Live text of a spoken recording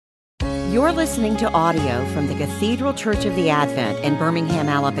You're listening to audio from the Cathedral Church of the Advent in Birmingham,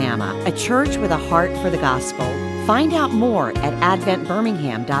 Alabama, a church with a heart for the gospel. Find out more at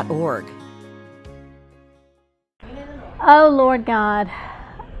adventbirmingham.org. Oh, Lord God,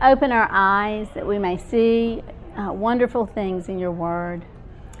 open our eyes that we may see wonderful things in your word.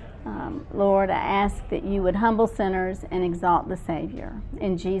 Lord, I ask that you would humble sinners and exalt the Savior.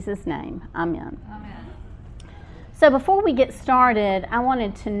 In Jesus' name, amen. Amen. So before we get started, I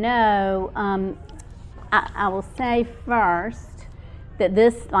wanted to know, I will say first that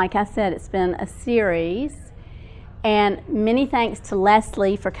this, like I said, it's been a series. And many thanks to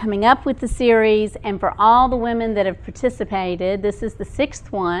Leslie for coming up with the series and for all the women that have participated. This is the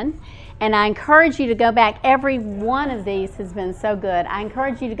 6th one. And I encourage you to go back. Every one of these has been so good. I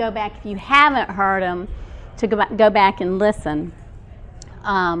encourage you to go back, if you haven't heard them, to go back and listen.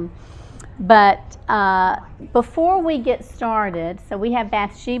 But before we get started, so we have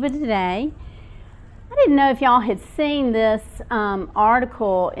Bathsheba today. I didn't know if y'all had seen this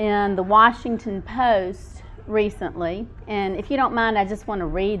article in the Washington Post recently. And if you don't mind, I just want to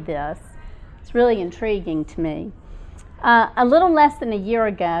read this. It's really intriguing to me. A little less than a year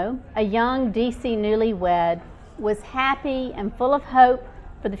ago, a young D.C. newlywed was happy and full of hope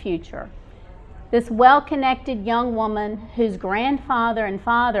for the future. This well-connected young woman, whose grandfather and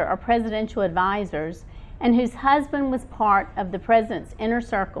father are presidential advisors and whose husband was part of the president's inner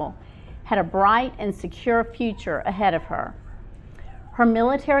circle, had a bright and secure future ahead of her. Her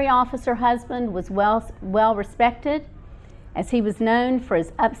military officer husband was well respected, as he was known for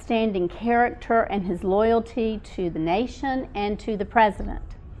his upstanding character and his loyalty to the nation and to the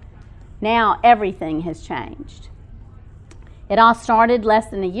president. Now everything has changed. It all started less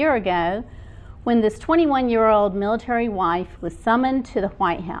than a year ago when this 21-year-old military wife was summoned to the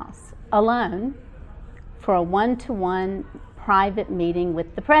White House alone for a one-to-one private meeting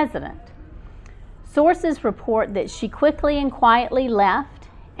with the president. Sources report that she quickly and quietly left,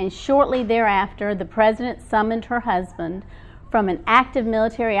 and shortly thereafter, the president summoned her husband from an active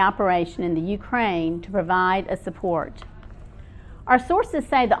military operation in the Ukraine to provide a support. Our sources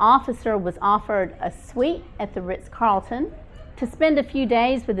say the officer was offered a suite at the Ritz-Carlton to spend a few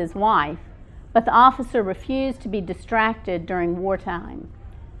days with his wife, but the officer refused to be distracted during wartime.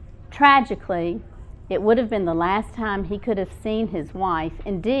 Tragically, it would have been the last time he could have seen his wife.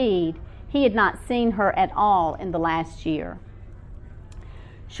 Indeed, he had not seen her at all in the last year.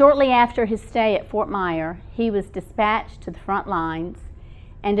 Shortly after his stay at Fort Myer, he was dispatched to the front lines,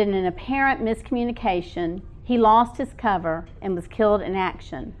 and in an apparent miscommunication, he lost his cover and was killed in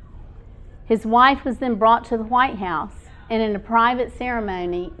action. His wife was then brought to the White House and in a private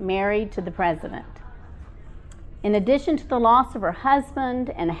ceremony married to the president. In addition to the loss of her husband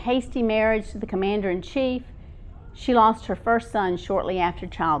and a hasty marriage to the commander-in-chief, she lost her first son shortly after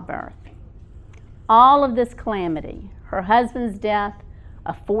childbirth. All of this calamity, her husband's death,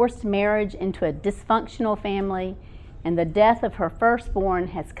 a forced marriage into a dysfunctional family, and the death of her firstborn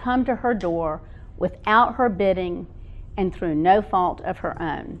has come to her door without her bidding and through no fault of her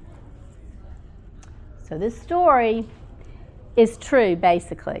own. So this story is true,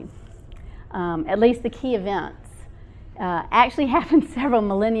 basically. At least the key events actually happened several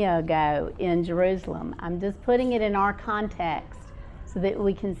millennia ago in Jerusalem. I'm just putting it in our context so that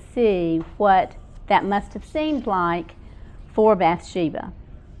we can see what that must have seemed like for Bathsheba.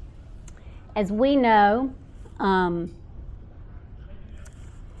 As we know,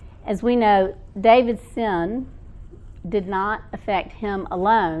 David's sin did not affect him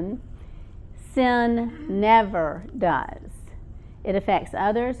alone. Sin never does. It affects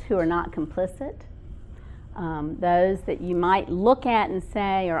others who are not complicit, those that you might look at and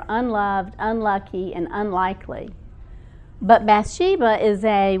say are unloved, unlucky, and unlikely. But Bathsheba is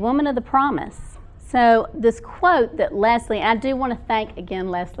a woman of the promise. So this quote that Leslie, I do want to thank again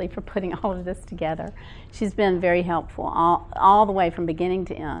Leslie for putting all of this together. She's been very helpful all the way from beginning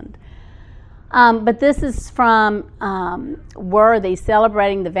to end. But this is from Worthy,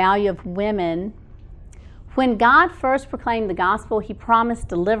 celebrating the value of women. When God first proclaimed the gospel, he promised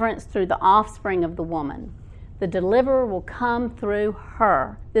deliverance through the offspring of the woman. The deliverer will come through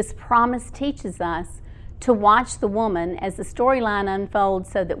her. This promise teaches us to watch the woman as the storyline unfolds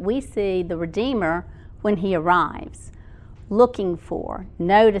so that we see the Redeemer when he arrives. Looking for,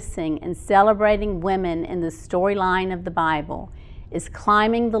 noticing, and celebrating women in the storyline of the Bible is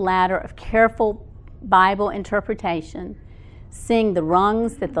climbing the ladder of careful Bible interpretation, seeing the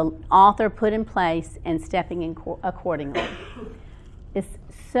rungs that the author put in place and stepping in accordingly. It's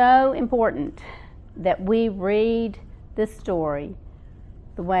so important that we read this story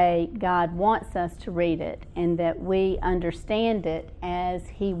the way God wants us to read it, and that we understand it as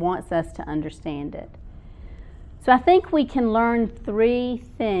He wants us to understand it. So I think we can learn 3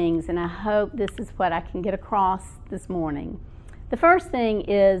 things, and I hope this is what I can get across this morning. The first thing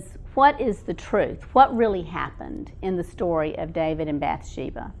is, what is the truth? What really happened in the story of David and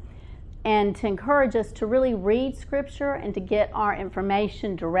Bathsheba? And to encourage us to really read Scripture and to get our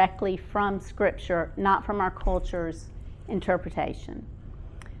information directly from Scripture, not from our culture's interpretation.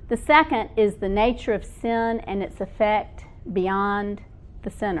 The second is the nature of sin and its effect beyond the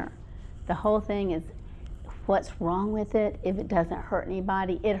sinner. The whole thing is, what's wrong with it? If it doesn't hurt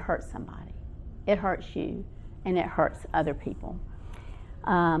anybody, it hurts somebody. It hurts you, and it hurts other people.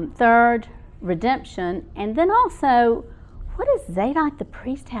 Third, redemption. And then also, what does Zadok the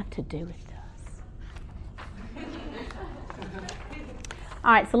priest have to do with this?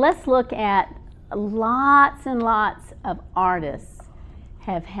 All right, so let's look at lots and lots of artists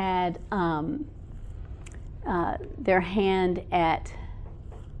have had their hand at,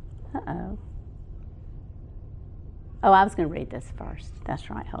 Oh, I was going to read this first. That's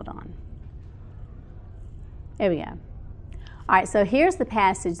right, hold on. There we go. All right, so here's the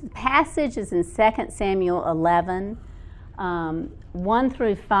passage. The passage is in 2 Samuel 11, 1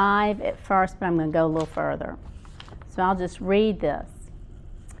 through 5 at first, but I'm going to go a little further. So I'll just read this.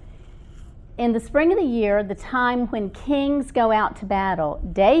 In the spring of the year, the time when kings go out to battle,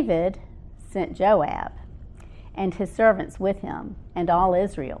 David sent Joab and his servants with him and all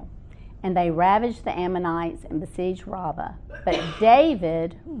Israel. And they ravaged the Ammonites and besieged Rabbah. But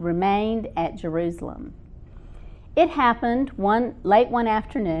David remained at Jerusalem. It happened late one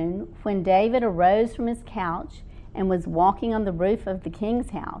afternoon when David arose from his couch and was walking on the roof of the king's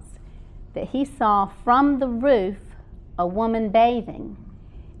house, that he saw from the roof a woman bathing.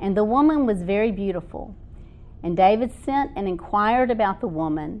 And the woman was very beautiful. And David sent and inquired about the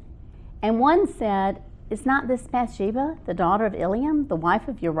woman. And one said, "Is not this Bathsheba, the daughter of Eliam, the wife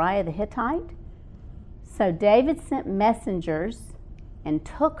of Uriah the Hittite?" So David sent messengers and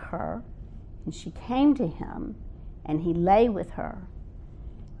took her, and she came to him, and he lay with her.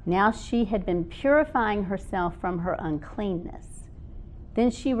 Now she had been purifying herself from her uncleanness.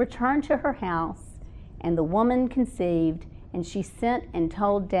 Then she returned to her house, and the woman conceived, and she sent and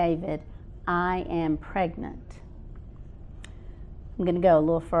told David, "I am pregnant." I'm going to go a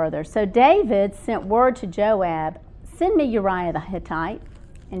little further. So David sent word to Joab, "Send me Uriah the Hittite."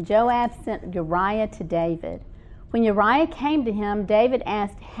 And Joab sent Uriah to David. When Uriah came to him, David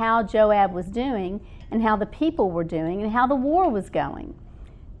asked how Joab was doing, and how the people were doing, and how the war was going.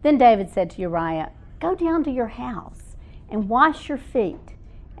 Then David said to Uriah, "Go down to your house and wash your feet."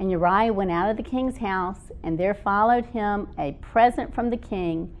 And Uriah went out of the king's house, and there followed him a present from the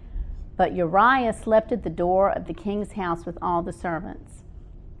king. But Uriah slept at the door of the king's house with all the servants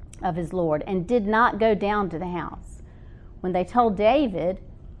of his lord, and did not go down to the house. When they told David,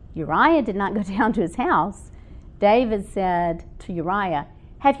 Uriah did not go down to his house, David said to Uriah,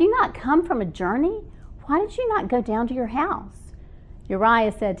 "Have you not come from a journey? Why did you not go down to your house?"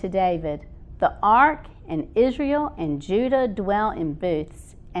 Uriah said to David, "The ark and Israel and Judah dwell in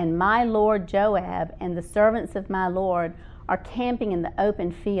booths, and my lord Joab and the servants of my lord are camping in the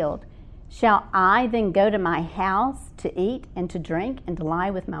open field. Shall I then go to my house to eat and to drink and to lie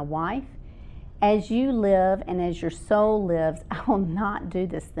with my wife? As you live and as your soul lives, I will not do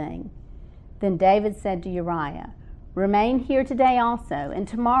this thing." Then David said to Uriah, "Remain here today also, and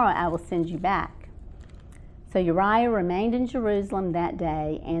tomorrow I will send you back." So Uriah remained in Jerusalem that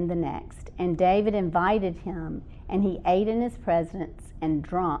day and the next, and David invited him, and he ate in his presence and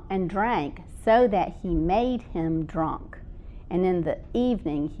drank, so that he made him drunk. And in the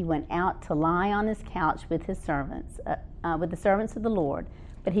evening he went out to lie on his couch with his servants, with the servants of the Lord,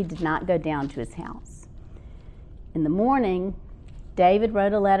 but he did not go down to his house. In the morning, David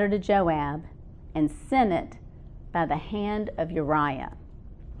wrote a letter to Joab and sent it by the hand of Uriah.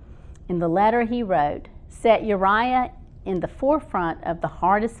 In the letter he wrote, "Set Uriah in the forefront of the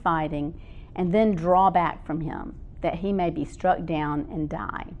hardest fighting, and then draw back from him, that he may be struck down and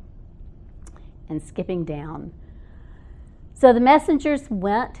die." And skipping down. So the messengers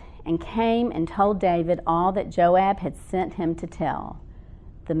went and came and told David all that Joab had sent him to tell.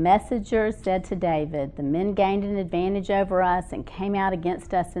 The messengers said to David, "The men gained an advantage over us and came out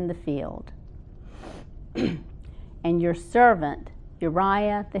against us in the field. And your servant,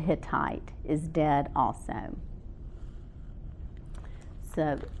 Uriah the Hittite, is dead also."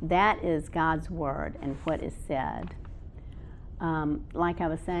 So that is God's word and what is said. Like I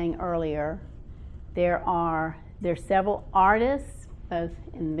was saying earlier, there's several artists, both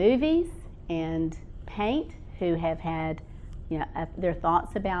in movies and paint, who have had their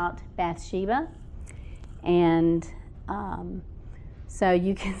thoughts about Bathsheba. And so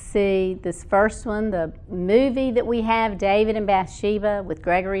you can see this first one, the movie that we have, David and Bathsheba, with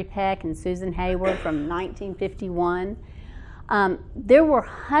Gregory Peck and Susan Hayward from 1951. There were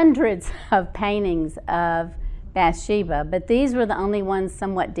hundreds of paintings of Bathsheba, but these were the only ones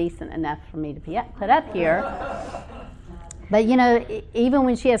somewhat decent enough for me to put up here. But even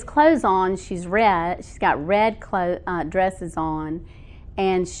when she has clothes on, she's got red dresses on,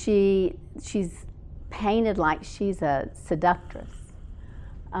 and she's painted like she's a seductress.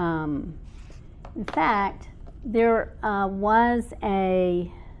 In fact, there was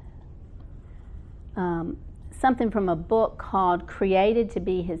something from a book called Created to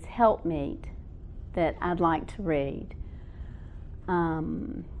be His Helpmeet that I'd like to read.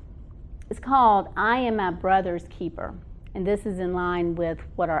 It's called I Am My Brother's Keeper, and this is in line with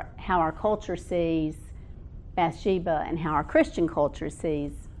how our culture sees Bathsheba and how our Christian culture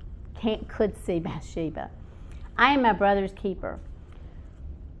could see Bathsheba. I am my brother's keeper.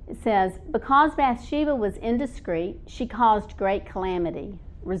 It says, because Bathsheba was indiscreet, she caused great calamity,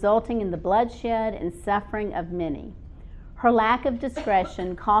 resulting in the bloodshed and suffering of many. Her lack of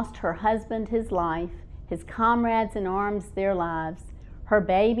discretion cost her husband his life, his comrades in arms their lives, her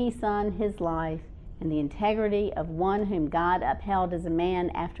baby son his life, and the integrity of one whom God upheld as a man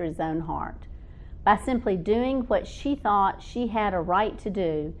after his own heart. By simply doing what she thought she had a right to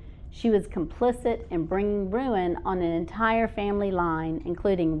do, she was complicit in bringing ruin on an entire family line,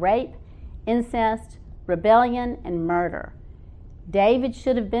 including rape, incest, rebellion, and murder. David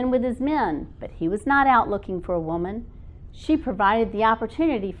should have been with his men, but he was not out looking for a woman. She provided the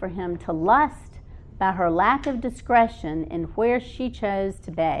opportunity for him to lust by her lack of discretion in where she chose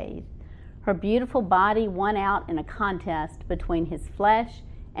to bathe. Her beautiful body won out in a contest between his flesh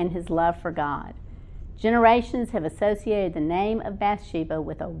and his love for God. Generations have associated the name of Bathsheba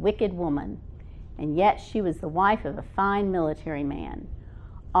with a wicked woman, and yet she was the wife of a fine military man.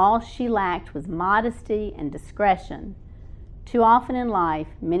 All she lacked was modesty and discretion. Too often in life,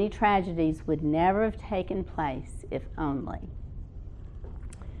 many tragedies would never have taken place if only.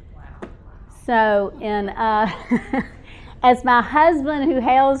 Wow. So, as my husband, who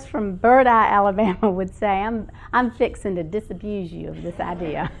hails from Bird Eye, Alabama, would say, I'm fixing to disabuse you of this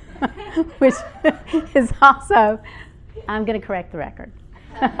idea, which is also, I'm going to correct the record.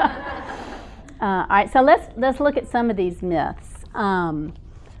 All right, so let's look at some of these myths.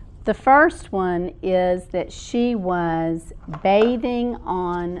 The first one is that she was bathing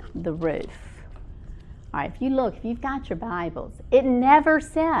on the roof. All right, if you've got your Bibles, it never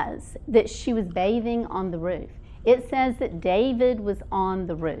says that she was bathing on the roof. It says that David was on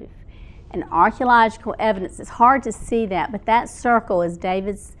the roof. And archaeological evidence, it's hard to see that, but that circle is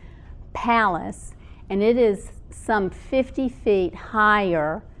David's palace, and it is some 50 feet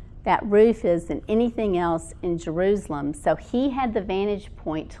higher, that roof is, than anything else in Jerusalem. So he had the vantage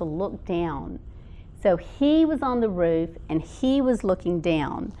point to look down. So he was on the roof and he was looking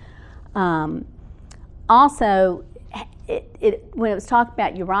down. Also, when it was talked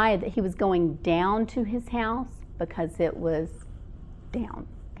about Uriah, that he was going down to his house because it was down.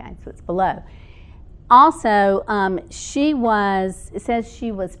 Okay, so it's below. Also, it says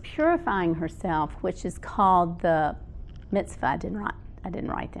she was purifying herself, which is called the mitzvah. I didn't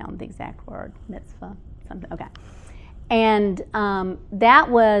write down the exact word, mitzvah, something, okay. And that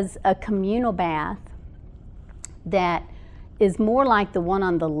was a communal bath that is more like the one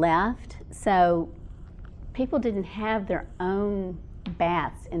on the left. So people didn't have their own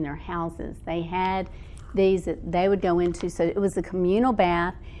baths in their houses. They had these that they would go into. So it was a communal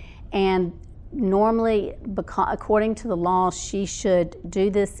bath, and normally, according to the law, she should do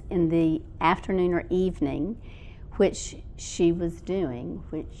this in the afternoon or evening, which she was doing,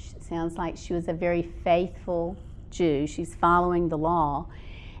 which sounds like she was a very faithful Jew. She's following the law.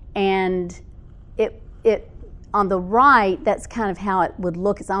 And it on the right, that's kind of how it would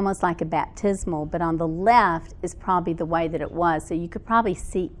look. It's almost like a baptismal, but on the left is probably the way that it was. So you could probably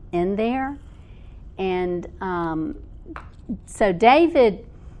see in there. And so David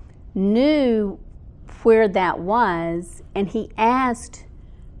knew where that was, and he asked,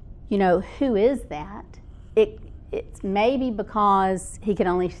 who is that? It's maybe because he could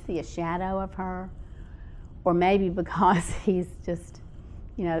only see a shadow of her, or maybe because he's just,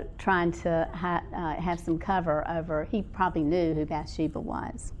 trying to have some cover over. He probably knew who Bathsheba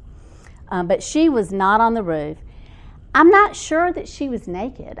was. But she was not on the roof. I'm not sure that she was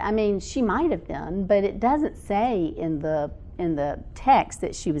naked. I mean, she might have been, but it doesn't say in the text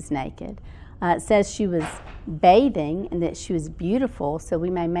that she was naked. It says she was bathing and that she was beautiful, so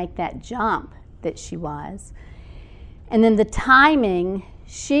we may make that jump that she was. And then the timing,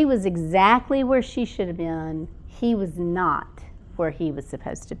 she was exactly where she should have been. He was not where he was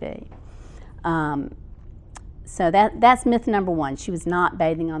supposed to be. So that's myth number one. She was not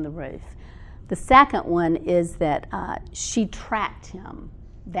bathing on the roof. The second one is that she trapped him.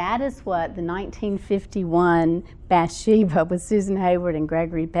 That is what the 1951 Bathsheba with Susan Hayward and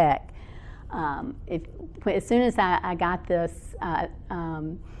Gregory Peck. As soon as I got this, I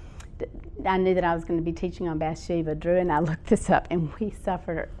knew that I was going to be teaching on Bathsheba. Drew and I looked this up, and we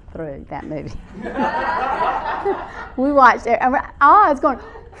suffered through that movie. We watched it. I was going,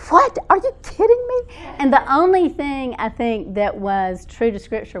 what? Are you kidding me? And the only thing I think that was true to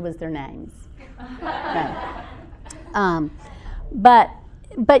Scripture was their names. No.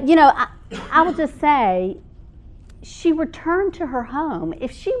 But you know, I will just say, she returned to her home.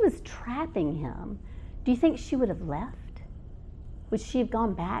 If she was trapping him, do you think she would have left? Would she have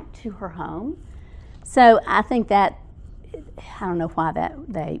gone back to her home? So I think that, I don't know why that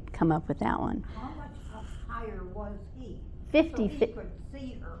they come up with that one. How much higher was he? 50 so he feet. could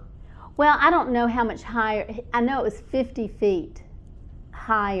see her. Well, I don't know how much higher. I know it was 50 feet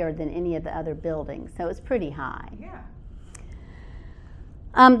higher than any of the other buildings, so it's pretty high. Yeah.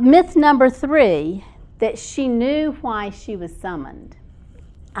 Myth number 3, that she knew why she was summoned.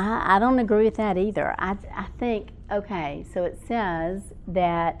 I don't agree with that either. I think, okay, so it says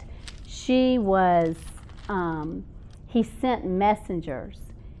that she was, he sent messengers.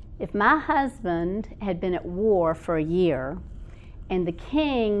 If my husband had been at war for a year and the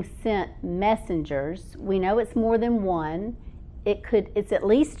king sent messengers, we know it's more than one, it's at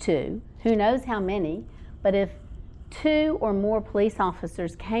least 2, who knows how many, but if 2 or more police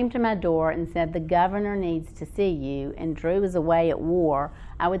officers came to my door and said, the governor needs to see you, and Drew is away at war,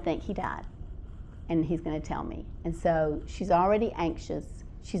 I would think he died, and he's going to tell me. And so she's already anxious,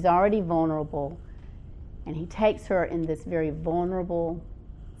 she's already vulnerable, and he takes her in this very vulnerable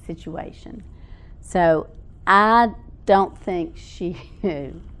situation. So I don't think she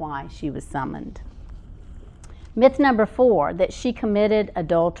knew why she was summoned. Myth number 4, that she committed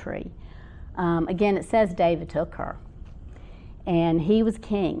adultery. Again, it says David took her, and he was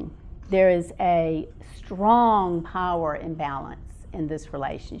king. There is a strong power imbalance in this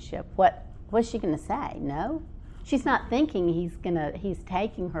relationship. What's she going to say? No, she's not thinking he's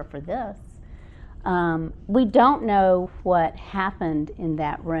taking her for this. We don't know what happened in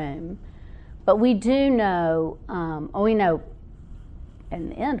that room, but we do know, we know in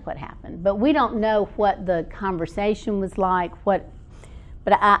the end what happened, but we don't know what the conversation was like, but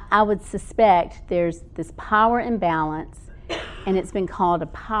I would suspect there's this power imbalance, and it's been called a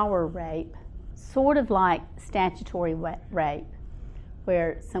power rape, sort of like statutory rape,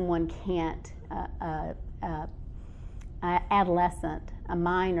 where someone can't, an adolescent, a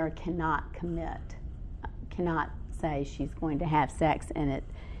minor cannot say she's going to have sex, and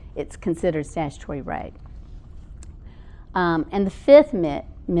it's considered statutory rape. And the 5th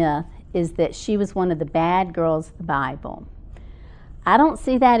myth is that she was one of the bad girls of the Bible. I don't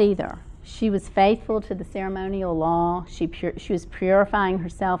see that either. She was faithful to the ceremonial law. She was purifying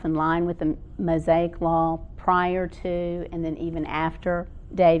herself in line with the Mosaic law prior to and then even after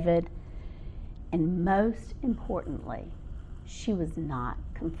David. And most importantly, she was not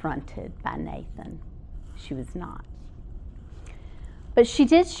confronted by Nathan. She was not. But she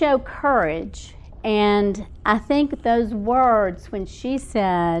did show courage, and I think those words when she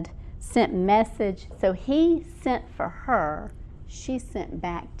said, sent message, so he sent for her, she sent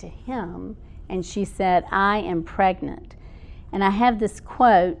back to him, and she said, I am pregnant. And I have this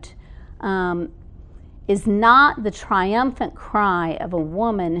quote, is not the triumphant cry of a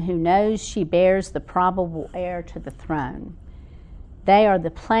woman who knows she bears the probable heir to the throne. They are the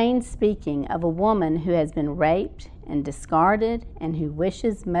plain speaking of a woman who has been raped and discarded and who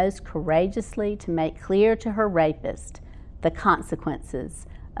wishes most courageously to make clear to her rapist the consequences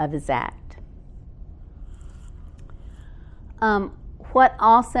of his act. What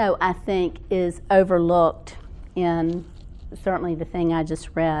also I think is overlooked in certainly the thing I just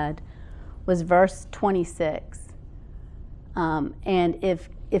read was verse 26. And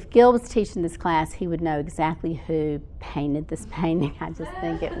if Gil was teaching this class, he would know exactly who painted this painting. I just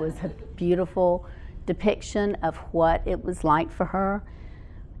think it was a beautiful depiction of what it was like for her.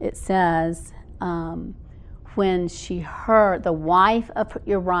 It says, when she heard the wife of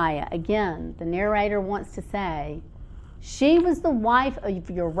Uriah, again, the narrator wants to say, she was the wife of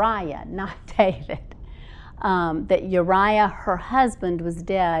Uriah, not David. That Uriah, her husband, was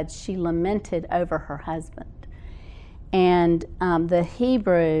dead. She lamented over her husband. And the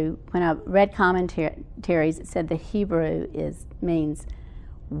Hebrew, when I read commentaries, it said the Hebrew means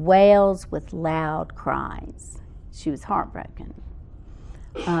wails with loud cries. she was heartbroken.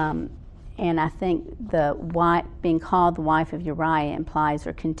 And I think the wife, being called the wife of Uriah, implies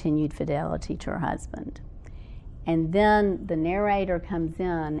her continued fidelity to her husband. And then the narrator comes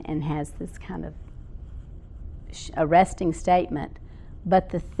in and has this kind of arresting statement, but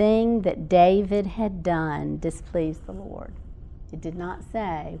the thing that David had done displeased the Lord. It did not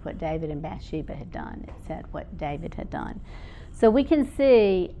say what David and Bathsheba had done. It said what David had done. So we can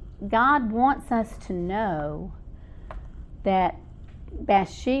see God wants us to know that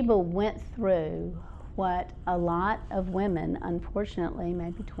Bathsheba went through what a lot of women, unfortunately,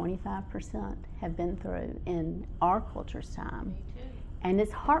 maybe 25%, have been through in our culture's time. And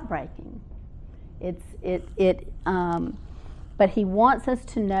it's heartbreaking. But he wants us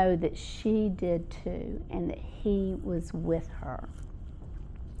to know that she did too, and that he was with her.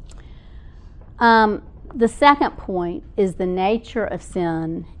 The second point is the nature of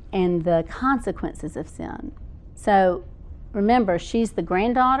sin and the consequences of sin. So remember, she's the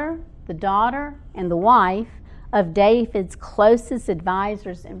granddaughter, the daughter, and the wife of David's closest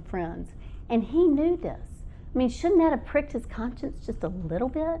advisors and friends. And he knew this. I mean, shouldn't that have pricked his conscience just a little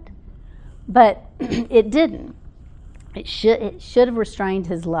bit? But it didn't. It should have restrained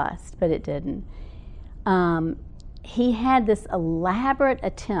his lust, but it didn't. He had this elaborate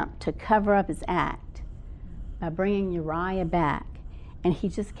attempt to cover up his act by bringing Uriah back. And he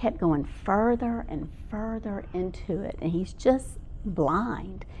just kept going further and further into it. And he's just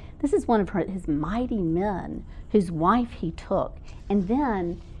blind. This is one of his mighty men whose wife he took. And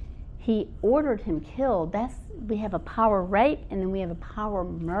then he ordered him killed. We have a power rape, and then we have a power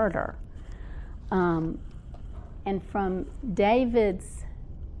murder. And from David's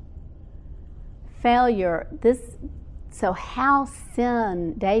failure, so how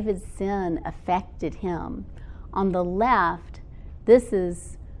David's sin affected him. On the left, this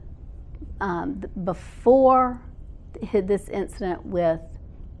is before this incident with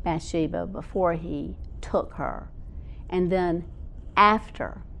Bathsheba, before he took her. And then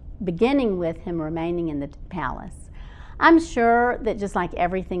after, beginning with him remaining in the palace. I'm sure that just like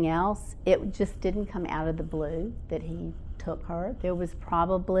everything else, it just didn't come out of the blue that he took her. There was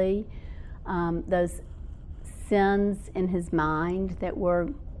probably those sins in his mind that were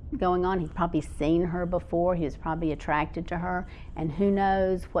going on. He'd probably seen her before. He was probably attracted to her. And who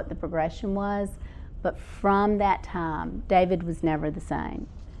knows what the progression was. But from that time, David was never the same.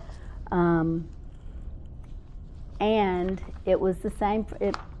 And it was the same.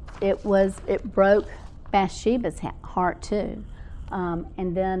 It broke Bathsheba's heart too.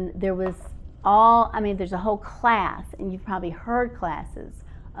 And then there was there's a whole class, and you've probably heard classes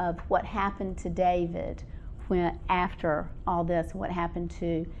of what happened to David after all this, what happened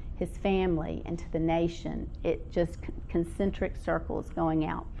to his family and to the nation. It just concentric circles going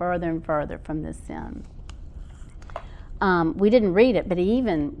out further and further from this sin. We didn't read it, but he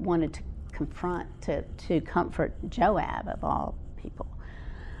even wanted to comfort Joab, of all people.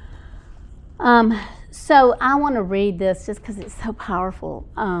 So I want to read this just because it's so powerful.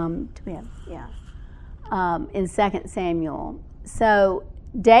 In 2 Samuel. So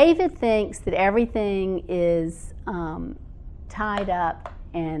David thinks that everything is tied up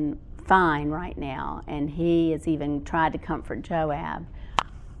and fine right now, and he has even tried to comfort Joab.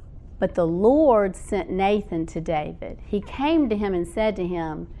 But the Lord sent Nathan to David. He came to him and said to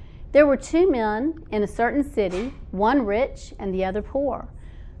him, "There were 2 men in a certain city, one rich and the other poor.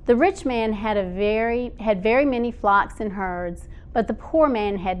 The rich man had very many flocks and herds, but the poor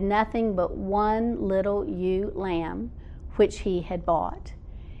man had nothing but one little ewe lamb, which he had bought.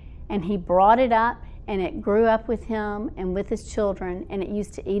 And he brought it up, and it grew up with him and with his children, and it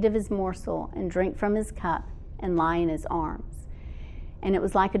used to eat of his morsel and drink from his cup and lie in his arms. And it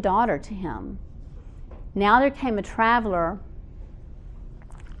was like a daughter to him. Now there came a traveler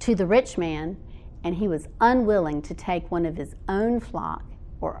to the rich man, and he was unwilling to take one of his own flock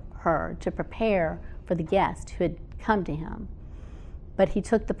or herd to prepare for the guest who had come to him. But he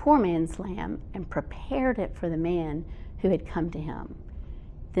took the poor man's lamb and prepared it for the man who had come to him.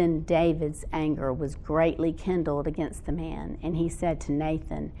 Then David's anger was greatly kindled against the man, and he said to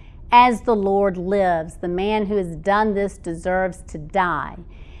Nathan, 'As the Lord lives, the man who has done this deserves to die,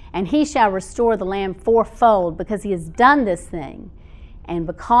 and he shall restore the lamb fourfold because he has done this thing, and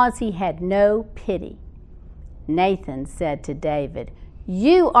because he had no pity.' Nathan said to David,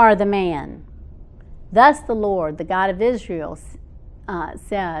 'You are the man.' Thus the Lord, the God of Israel,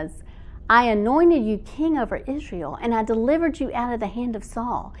 says, 'I anointed you king over Israel, and I delivered you out of the hand of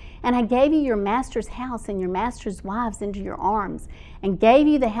Saul, and I gave you your master's house and your master's wives into your arms, and gave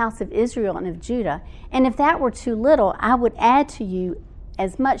you the house of Israel and of Judah. And if that were too little, I would add to you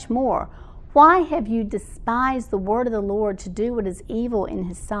as much more. Why have you despised the word of the Lord to do what is evil in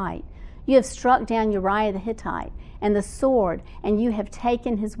his sight? You have struck down Uriah the Hittite and the sword, and you have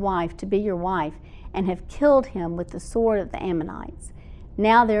taken his wife to be your wife, and have killed him with the sword of the Ammonites.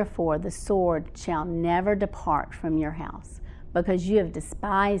 Now therefore the sword shall never depart from your house, because you have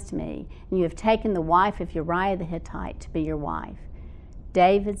despised me, and you have taken the wife of Uriah the Hittite to be your wife.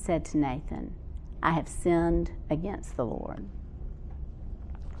 David said to Nathan, I have sinned against the Lord.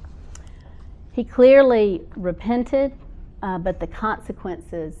 He clearly repented, but the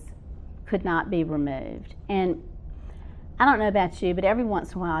consequences could not be removed. And I don't know about you, but every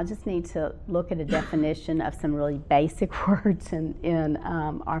once in a while I just need to look at a definition of some really basic words in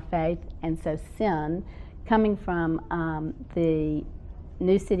our faith. And so sin, coming from the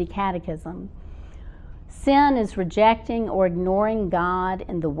New City Catechism, sin is rejecting or ignoring God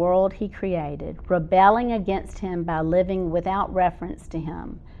and the world he created, rebelling against him by living without reference to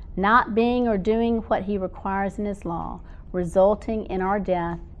him, not being or doing what he requires in his law, resulting in our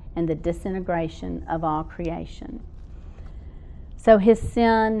death and the disintegration of all creation. So his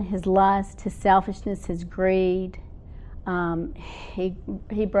sin, his lust, his selfishness, his greed,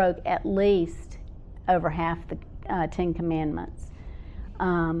 he broke at least over half the Ten Commandments.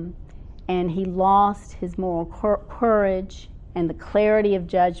 And he lost his moral courage and the clarity of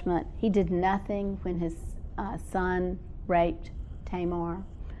judgment. He did nothing when his son raped Tamar,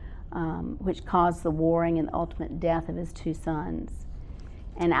 which caused the warring and the ultimate death of his two sons.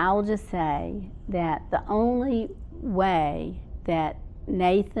 And I will just say that the only way that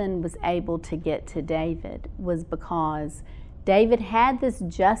Nathan was able to get to David was because David had this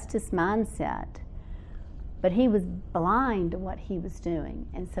justice mindset, but he was blind to what he was doing.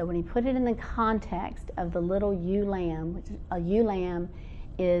 And so when he put it in the context of the little ewe lamb, which a ewe lamb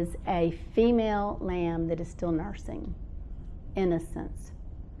is a female lamb that is still nursing. Innocence.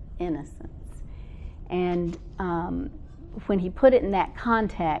 And when he put it in that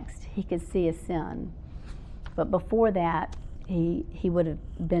context, he could see a sin. But before that, he would have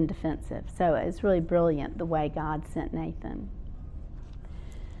been defensive. So it's really brilliant the way God sent Nathan.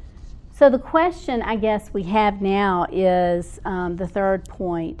 So the question I guess we have now is, the third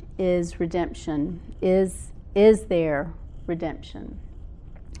point is redemption. Is there redemption?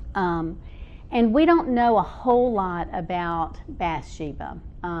 And we don't know a whole lot about Bathsheba.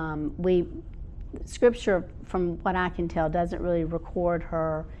 Scripture, from what I can tell, doesn't really record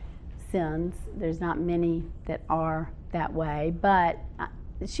her sins. There's not many that are that way, but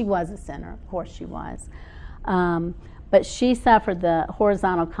she was a sinner. Of course she was. But she suffered the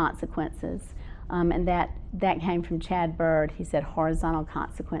horizontal consequences, and that came from Chad Bird. He said horizontal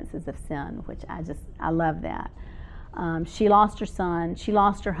consequences of sin, which I love that. She lost her son. She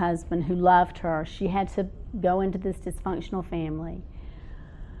lost her husband who loved her. She had to go into this dysfunctional family.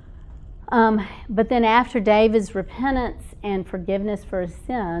 But then after David's repentance and forgiveness for his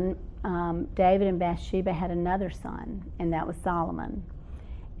sin, David and Bathsheba had another son, and that was Solomon.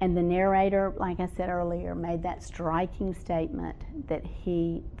 And the narrator, like I said earlier, made that striking statement that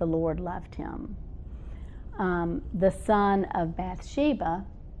the Lord loved him. The son of Bathsheba,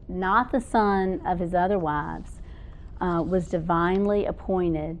 not the son of his other wives, was divinely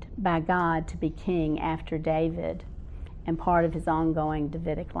appointed by God to be king after David and part of his ongoing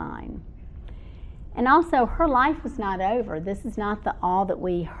Davidic line. And also, her life was not over. This is not all that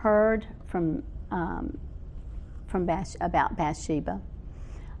we heard about Bathsheba.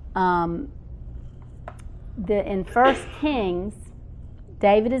 In 1 Kings,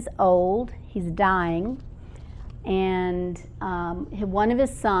 David is old, he's dying, and one of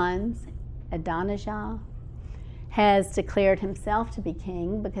his sons, Adonijah, has declared himself to be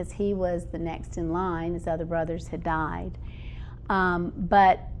king because he was the next in line. His other brothers had died.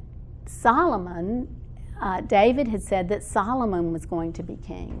 But Solomon, David had said that Solomon was going to be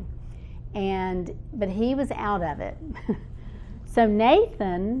king, but he was out of it. So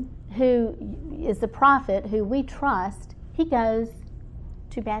Nathan, who is the prophet who we trust, he goes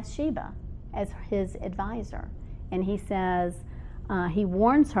to Bathsheba as his advisor. And he says, he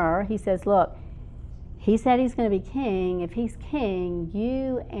warns her, he says, look, he said he's going to be king. If he's king,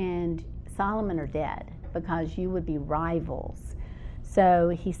 you and Solomon are dead because you would be rivals. So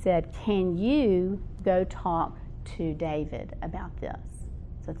he said, can you go talk to David about this?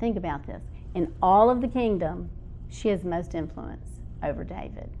 So think about this. In all of the kingdom, she has most influence over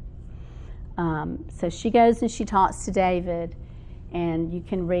David. So she goes and she talks to David, and you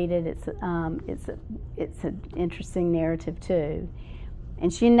can read it. It's an interesting narrative too.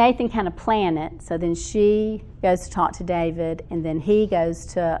 And she and Nathan kind of plan it. So then she goes to talk to David, and then he goes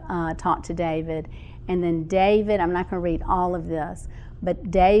to talk to David. And then David, I'm not going to read all of this,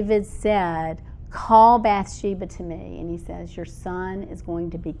 But David said, call Bathsheba to me. And he says, your son is going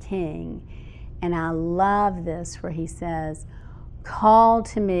to be king. And I love this where he says, call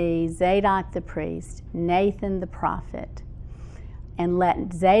to me Zadok the priest, Nathan the prophet, and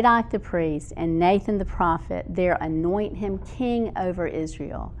let Zadok the priest and Nathan the prophet there anoint him king over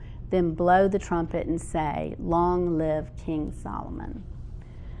Israel. Then blow the trumpet and say, long live King Solomon.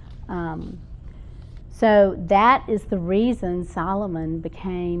 So that is the reason Solomon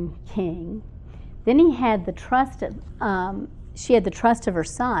became king. Then he had the trust of, she had the trust of her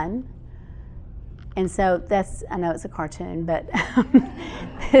son. And so that's, I know it's a cartoon, but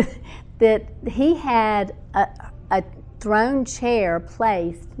that he had a throne chair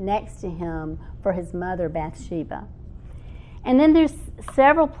placed next to him for his mother Bathsheba. And then there's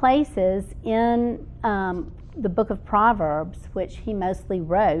several places in the book of Proverbs, which he mostly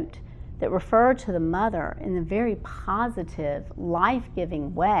wrote, that refer to the mother in a very positive,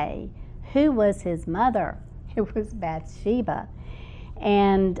 life-giving way. Who was his mother? It was Bathsheba.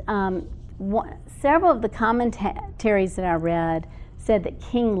 And several of the commentaries that I read said that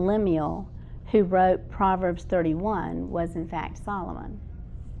King Lemuel, who wrote Proverbs 31, was in fact Solomon.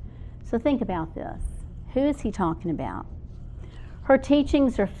 So think about this. Who is he talking about? Her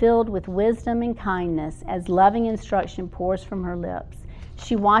teachings are filled with wisdom and kindness as loving instruction pours from her lips.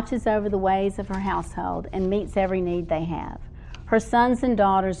 She watches over the ways of her household and meets every need they have. Her sons and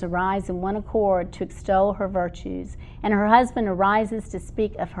daughters arise in one accord to extol her virtues, and her husband arises to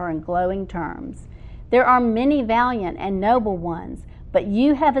speak of her in glowing terms. There are many valiant and noble ones, but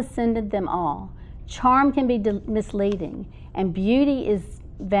you have ascended them all. Charm can be misleading, and beauty is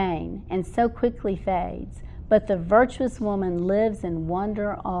vain and so quickly fades. But the virtuous woman lives in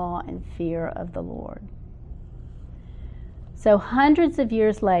wonder, awe, and fear of the Lord. So hundreds of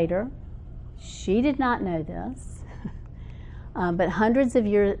years later, she did not know this, but hundreds of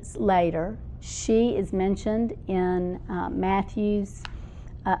years later, she is mentioned in Matthew's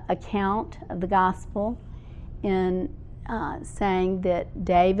account of the gospel in saying that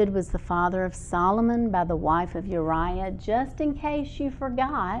David was the father of Solomon by the wife of Uriah, just in case you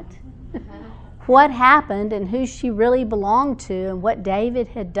forgot what happened and who she really belonged to and what David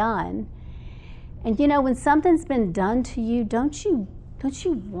had done. And you know, when something's been done to you, don't you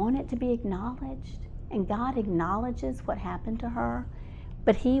want it to be acknowledged? And God acknowledges what happened to her,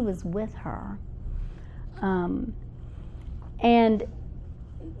 but he was with her. And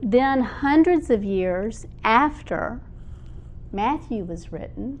then hundreds of years after Matthew was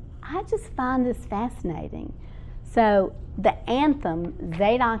written, I just find this fascinating. So the anthem,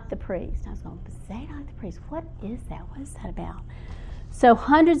 Zadok the priest, I was going, Zadok the priest, what is that? What is that about? So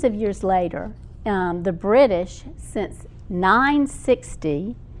hundreds of years later, the British, since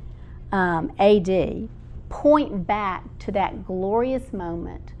 960 AD, point back to that glorious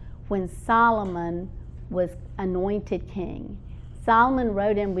moment when Solomon was anointed king. Solomon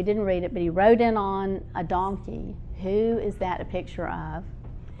rode in, we didn't read it, but he rode in on a donkey. Who is that a picture of?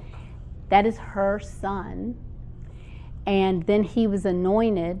 That is her son. And then he was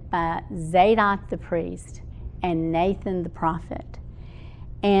anointed by Zadok the priest and Nathan the prophet.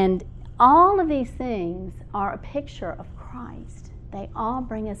 And all of these things are a picture of Christ. They all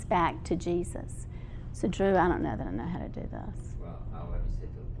bring us back to Jesus. So Drew, I don't know that I know how to do this. Well, I'll let you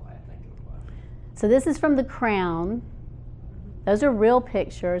sit to the play. I think it'll play. So this is from The Crown. Those are real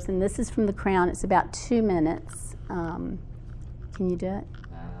pictures, and this is from The Crown. It's about 2 minutes. Can you do it?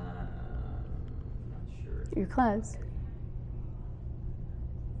 Not sure. You're close.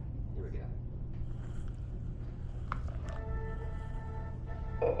 Here we go.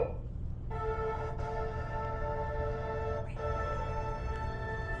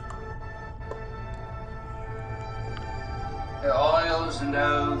 The oils and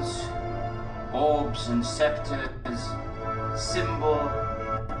oaths, orbs and scepters, symbol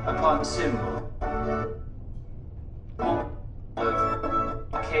upon symbol of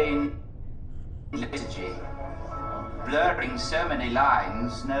arcane liturgy, blurring so many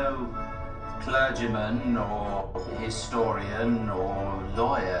lines no clergyman or historian or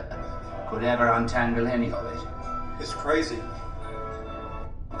lawyer could ever untangle any of it. It's crazy.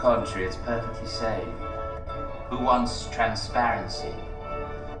 On the contrary, it's perfectly sane. Who wants transparency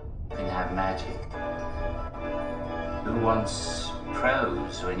can have magic? Who wants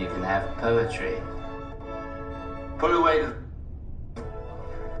prose when you can have poetry? Pull away the...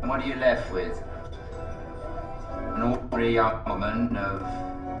 And what are you left with? An ordinary young woman of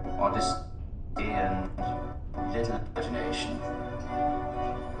modesty and little imagination.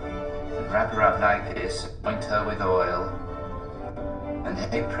 And wrap her up like this, anoint her with oil, and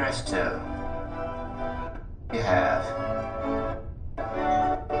hey presto, you have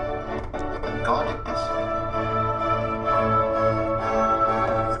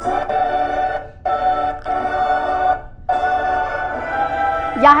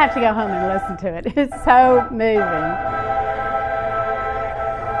Y'all have to go home and listen to it. It's so moving.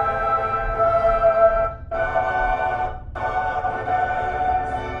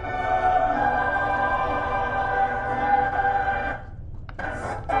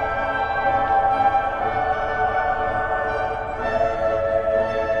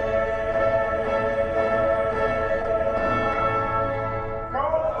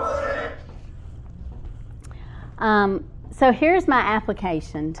 So here's my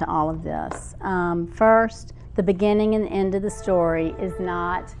application to all of this. First, the beginning and end of the story is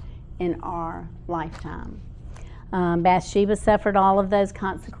not in our lifetime. Bathsheba suffered all of those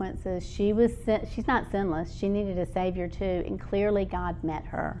consequences. She's not sinless. She needed a Savior too, and clearly God met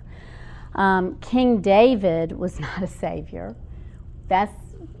her. King David was not a Savior.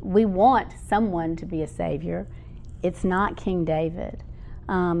 We want someone to be a Savior. It's not King David.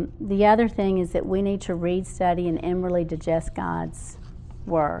 The other thing is that we need to read, study, and inwardly digest God's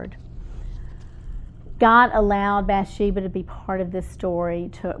Word. God allowed Bathsheba to be part of this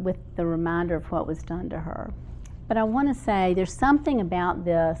story with the reminder of what was done to her. But I want to say there's something about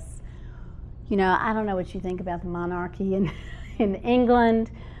this, I don't know what you think about the monarchy in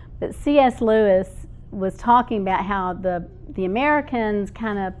England, but C.S. Lewis was talking about how the Americans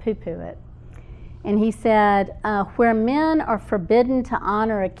kind of poo-poo it. And he said, where men are forbidden to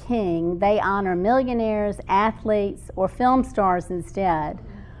honor a king, they honor millionaires, athletes, or film stars instead.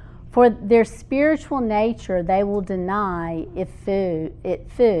 For their spiritual nature, they will deny it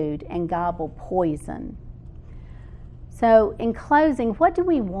food and gobble poison. So in closing, what do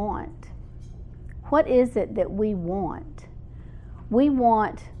we want? What is it that we want? We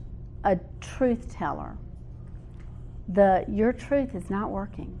want a truth teller. Your truth is not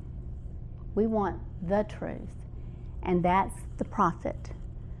working. We want the truth, and that's the prophet.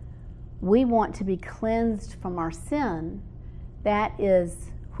 We want to be cleansed from our sin. That is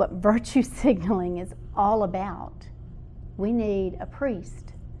what virtue signaling is all about. We need a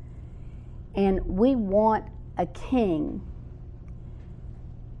priest, and we want a king.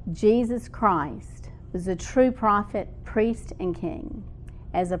 Jesus Christ was a true prophet, priest, and king.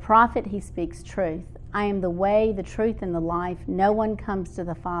 As a prophet, he speaks truth. I am the way, the truth, and the life. No one comes to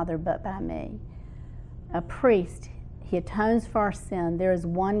the Father but by me. A priest, he atones for our sin. There is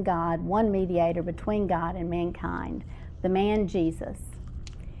one God, one mediator between God and mankind, the man Jesus.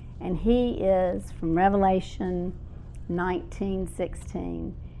 And he is, from Revelation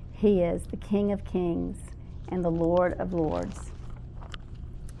 19:16, he is the King of Kings and the Lord of Lords.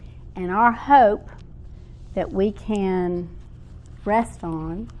 And our hope that we can rest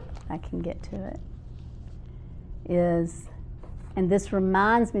on, I can get to it, is, and this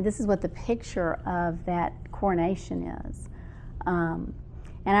reminds me, this is what the picture of that coronation is. And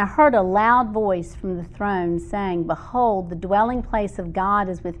I heard a loud voice from the throne saying, behold, the dwelling place of God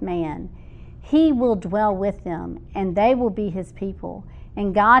is with man. He will dwell with them, and they will be his people,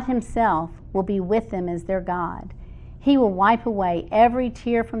 and God himself will be with them as their God. He will wipe away every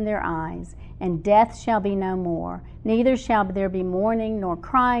tear from their eyes, and death shall be no more. Neither shall there be mourning, nor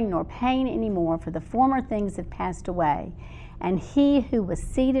crying, nor pain any more, for the former things have passed away. And he who was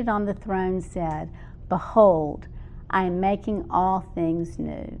seated on the throne said, behold, I am making all things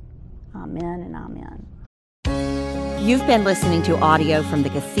new. Amen and amen. You've been listening to audio from the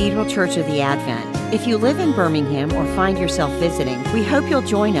Cathedral Church of the Advent. If you live in Birmingham or find yourself visiting, we hope you'll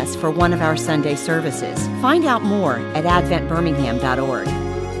join us for one of our Sunday services. Find out more at adventbirmingham.org.